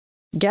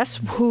Guess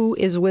who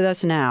is with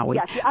us now?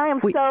 Yes, I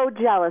am so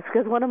jealous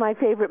because one of my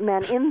favorite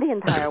men in the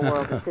entire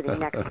world is sitting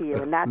next to you,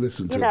 and that's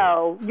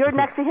you're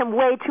next to him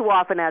way too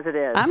often as it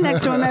is. I'm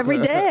next to him every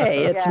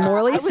day. It's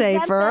Morley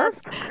Safer.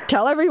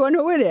 Tell everyone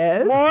who it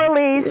is.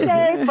 Morley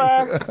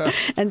Safer.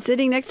 And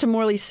sitting next to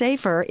Morley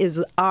Safer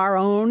is our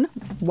own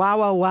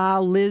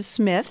wow Liz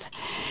Smith,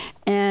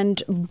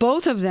 and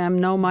both of them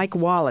know Mike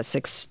Wallace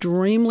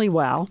extremely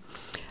well.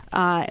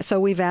 So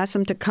we've asked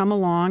them to come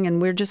along,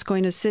 and we're just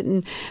going to sit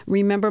and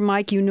remember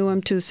Mike. You knew him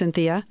too,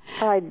 Cynthia.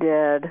 I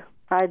did.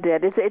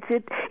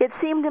 It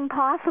seemed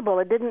impossible.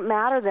 It didn't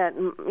matter that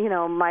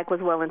Mike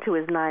was well into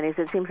his 90s.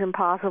 It seems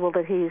impossible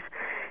that he's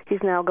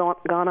now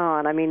gone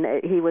on. I mean,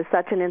 he was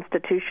such an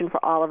institution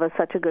for all of us,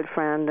 such a good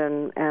friend,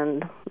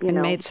 and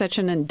made such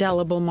an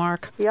indelible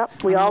mark.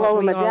 Yep, we all owe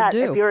him a debt.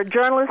 If you're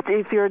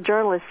a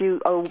journalist,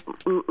 you owe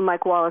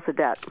Mike Wallace a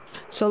debt.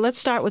 So let's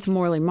start with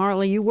Morley.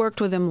 Morley, you worked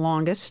with him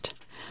longest.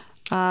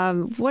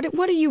 What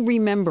are you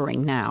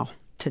remembering now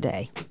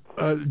today?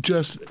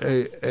 Just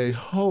a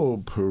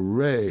whole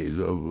parade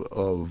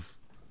of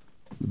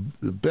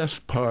the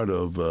best part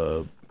of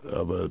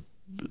a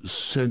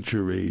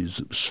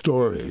century's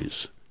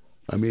stories.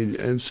 I mean,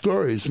 and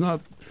stories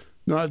not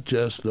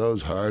just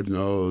those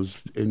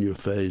hard-nosed,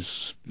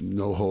 in-your-face,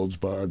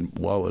 no-holds-barred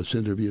Wallace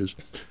interviews,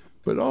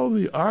 but all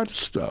the art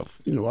stuff.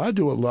 I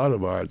do a lot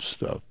of art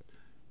stuff.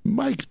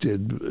 Mike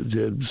did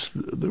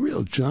the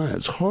real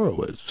giants,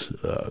 Horowitz,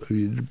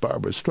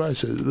 Barbra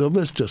Streisand. The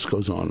list just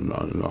goes on and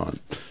on and on.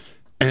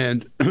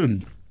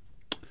 And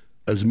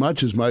as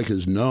much as Mike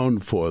is known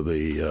for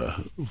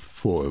the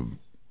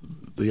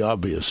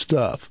obvious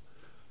stuff,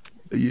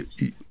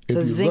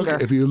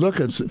 if you look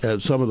at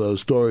some of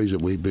those stories,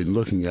 and we've been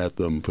looking at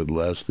them for the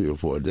last 3 or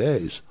 4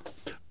 days,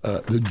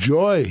 the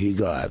joy he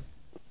got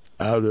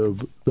out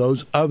of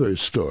those other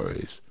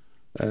stories.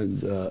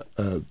 And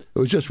it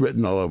was just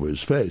written all over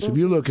his face. If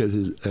you look at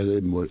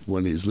him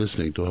when he's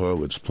listening to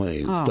Horowitz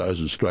playing Stars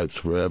and Stripes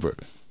Forever,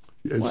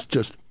 it's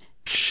just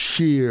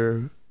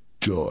sheer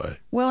joy.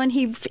 Well, and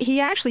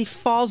he actually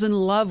falls in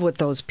love with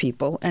those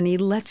people, and he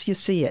lets you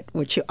see it,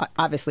 which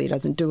obviously he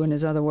doesn't do in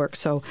his other work.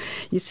 So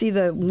you see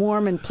the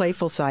warm and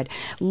playful side.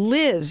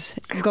 Liz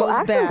goes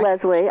back.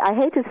 Lesley, I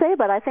hate to say it,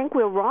 but I think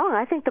we're wrong.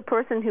 I think the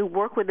person who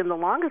worked with him the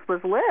longest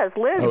was Liz.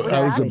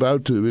 I was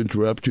about to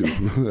interrupt you.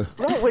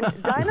 Right, when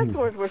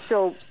dinosaurs were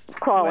still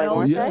crawling,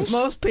 weren't they?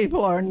 Most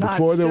people are not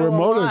before there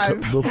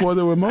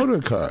were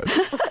motor cars.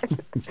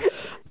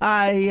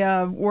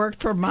 I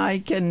worked for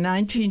Mike in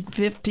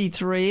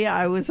 1953.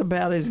 I was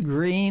about as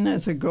green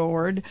as a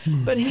gourd,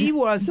 but he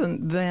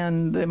wasn't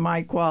then the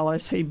Mike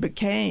Wallace he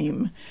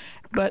became.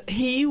 But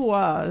he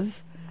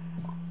was,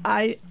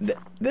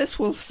 this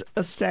will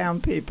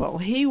astound people,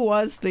 he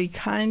was the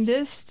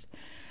kindest,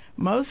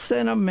 most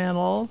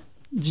sentimental,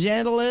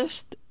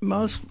 gentlest,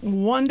 most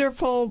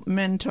wonderful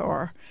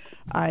mentor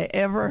I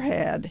ever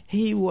had.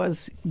 He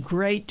was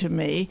great to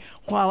me,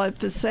 while at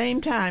the same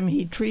time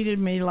he treated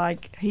me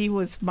like he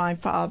was my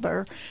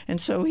father,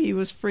 and so he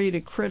was free to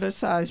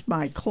criticize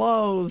my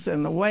clothes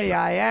and the way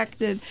I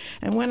acted.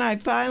 And when I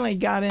finally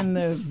got in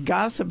the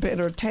gossip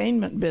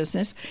entertainment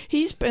business,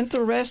 he spent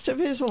the rest of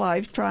his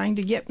life trying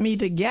to get me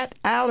to get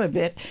out of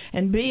it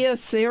and be a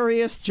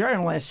serious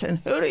journalist. And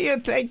who do you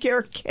think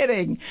you're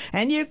kidding?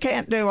 And you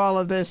can't do all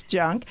of this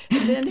junk.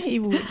 And then he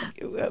would,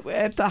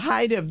 at the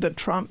height of the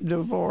Trump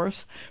divorce,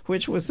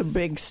 which was a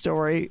big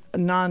story, a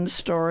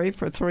non-story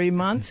for 3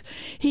 months,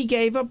 he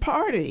gave a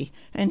party.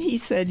 And he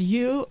said,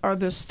 "You are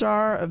the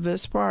star of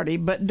this party,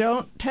 but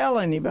don't tell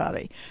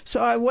anybody."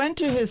 So I went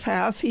to his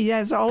house. He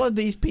has all of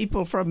these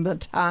people from the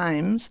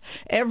Times,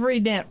 every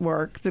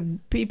network, the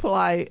people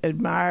I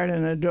admired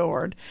and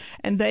adored,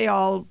 and they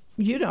all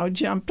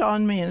jumped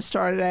on me and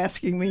started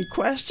asking me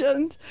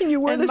questions. And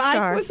you were the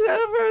star. Mike was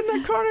over in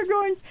the corner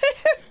going,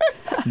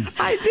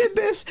 "I did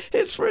this.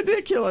 It's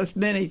ridiculous."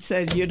 And then he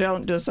said, "You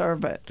don't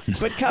deserve it,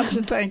 but come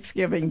to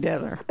Thanksgiving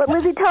dinner." But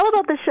Lizzie, tell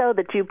about the show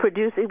that you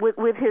produced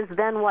with his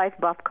then-wife,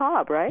 Buff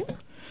Cobb, right?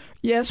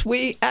 Yes,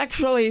 we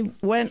actually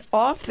went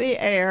off the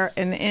air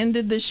and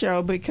ended the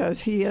show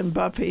because he and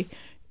Buffy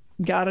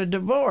got a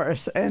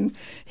divorce, and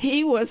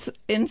he was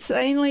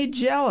insanely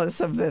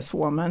jealous of this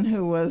woman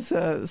who was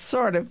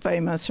sort of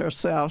famous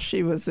herself.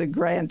 She was the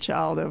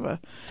grandchild of a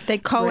They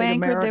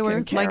co-anchored. They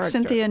were character. like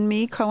Cynthia and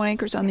me,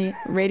 co-anchors on the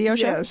radio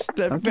show. Yes,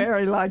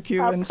 very like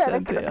you and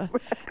Cynthia.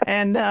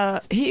 And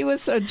he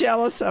was so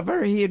jealous of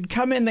her, he'd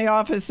come in the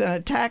office and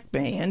attack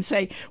me and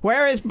say,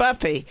 "Where is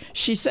Buffy?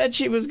 She said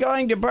she was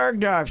going to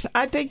Bergdorf's.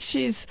 I think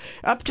she's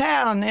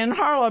uptown in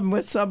Harlem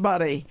with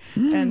somebody."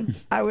 And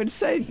I would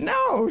say,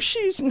 "No,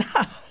 she's not."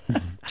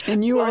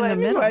 And you were in the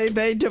middle. Anyway,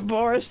 they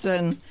divorced,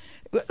 and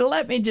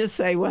let me just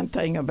say one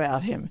thing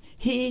about him.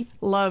 He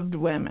loved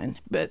women,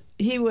 but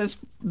he was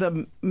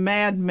the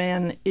Mad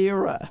Men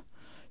era,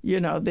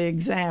 the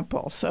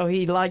example. So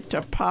he liked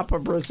to pop a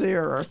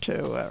brassiere or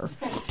two or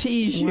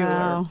tease you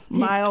or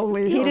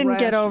mildly He didn't harass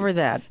get you. over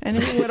that. And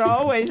he would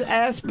always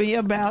ask me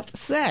about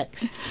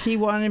sex. He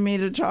wanted me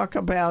to talk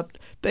about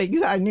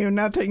things I knew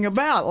nothing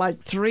about,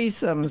 like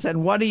threesomes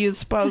and what do you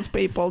suppose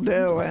people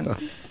do, and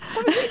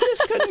we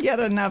just couldn't get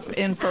enough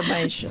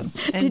information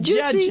and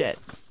judge it.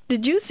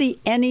 Did you see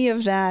any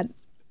of that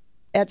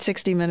at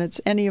 60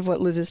 Minutes? Any of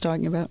what Liz is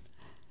talking about?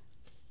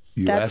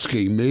 You're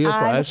asking me if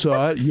I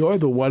saw it? You're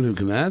the one who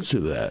can answer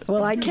that.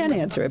 Well, I can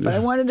answer it, but I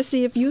wanted to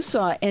see if you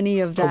saw any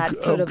of that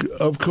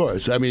Of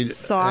course. I mean,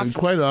 soft. and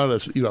quite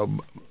honest,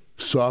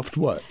 soft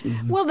what?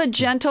 Well, the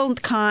gentle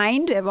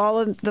kind of all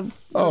of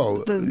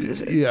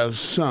the... yeah,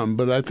 some,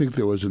 but I think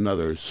there was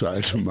another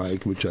side to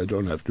Mike, which I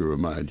don't have to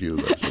remind you,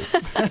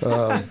 Lesley.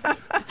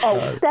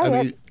 I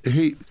mean,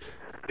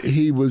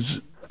 he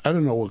was... I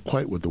don't know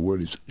quite what the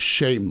word is.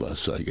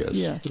 Shameless, I guess.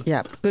 Yeah.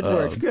 Good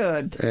word.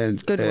 Good.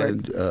 Good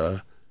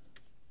word.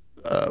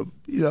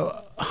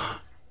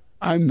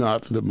 I'm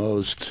not the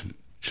most,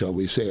 shall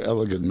we say,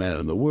 elegant man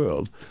in the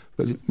world,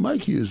 but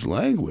Mike used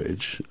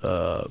language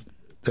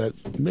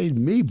that made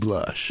me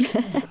blush,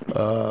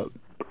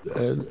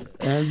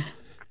 and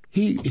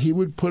he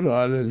would put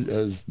on,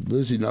 as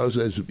Lizzie knows,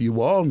 as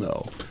you all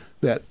know,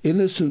 that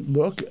innocent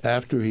look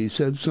after he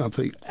said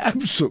something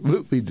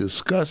absolutely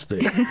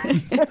disgusting.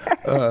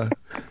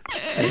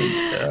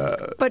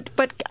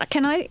 But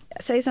can I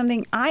say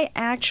something? I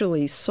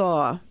actually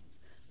saw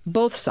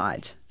both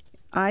sides.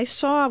 I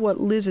saw what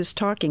Liz is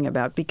talking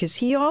about because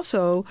he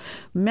also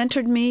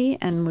mentored me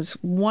and was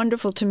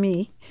wonderful to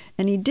me,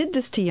 and he did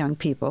this to young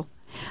people.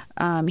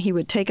 He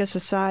would take us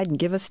aside and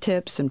give us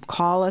tips and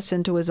call us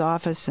into his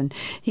office. And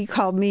he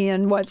called me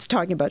and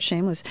talking about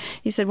shameless.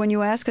 He said, when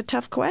you ask a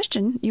tough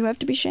question, you have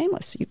to be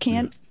shameless. You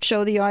can't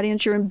show the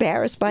audience you're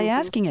embarrassed by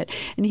asking it.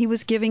 And he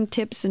was giving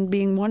tips and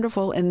being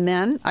wonderful. And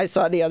then I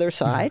saw the other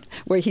side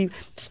where he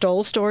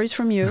stole stories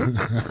from you,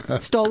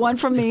 stole one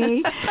from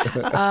me.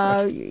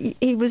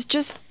 He was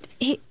just...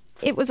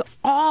 It was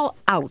all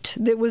out.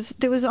 There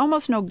was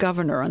almost no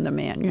governor on the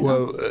man. You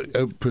know?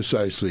 Well,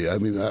 precisely. I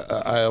mean,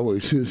 I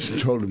always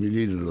told him he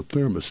needed a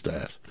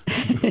thermostat.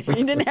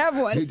 He didn't have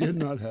one. He did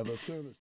not have a thermostat.